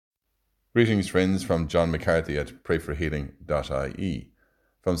Greetings, friends, from John McCarthy at prayforhealing.ie.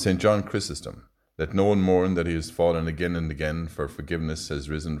 From St. John Chrysostom, let no one mourn that he has fallen again and again, for forgiveness has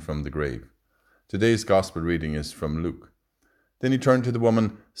risen from the grave. Today's Gospel reading is from Luke. Then he turned to the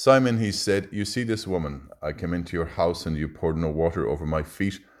woman. Simon, he said, you see this woman. I came into your house and you poured no water over my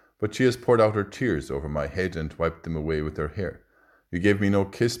feet, but she has poured out her tears over my head and wiped them away with her hair. You gave me no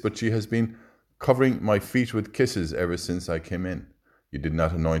kiss, but she has been covering my feet with kisses ever since I came in. You did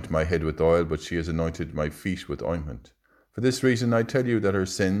not anoint my head with oil, but she has anointed my feet with ointment. For this reason I tell you that her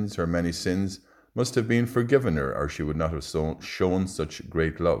sins, her many sins, must have been forgiven her, or she would not have shown such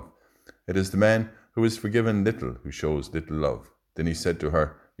great love. It is the man who is forgiven little who shows little love. Then he said to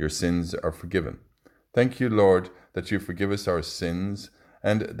her, your sins are forgiven. Thank you, Lord, that you forgive us our sins,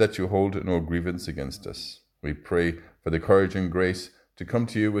 and that you hold no grievance against us. We pray for the courage and grace to come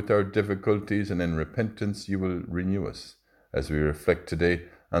to you with our difficulties, and in repentance you will renew us. As we reflect today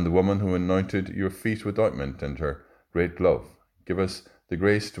on the woman who anointed your feet with ointment and her great love, give us the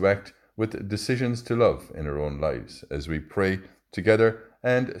grace to act with decisions to love in our own lives, as we pray together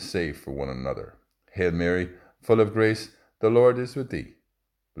and say for one another. Hail Mary, full of grace, the Lord is with thee.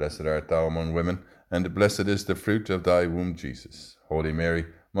 Blessed art thou among women, and blessed is the fruit of thy womb, Jesus. Holy Mary,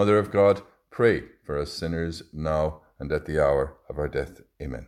 Mother of God, pray for us sinners now and at the hour of our death. Amen.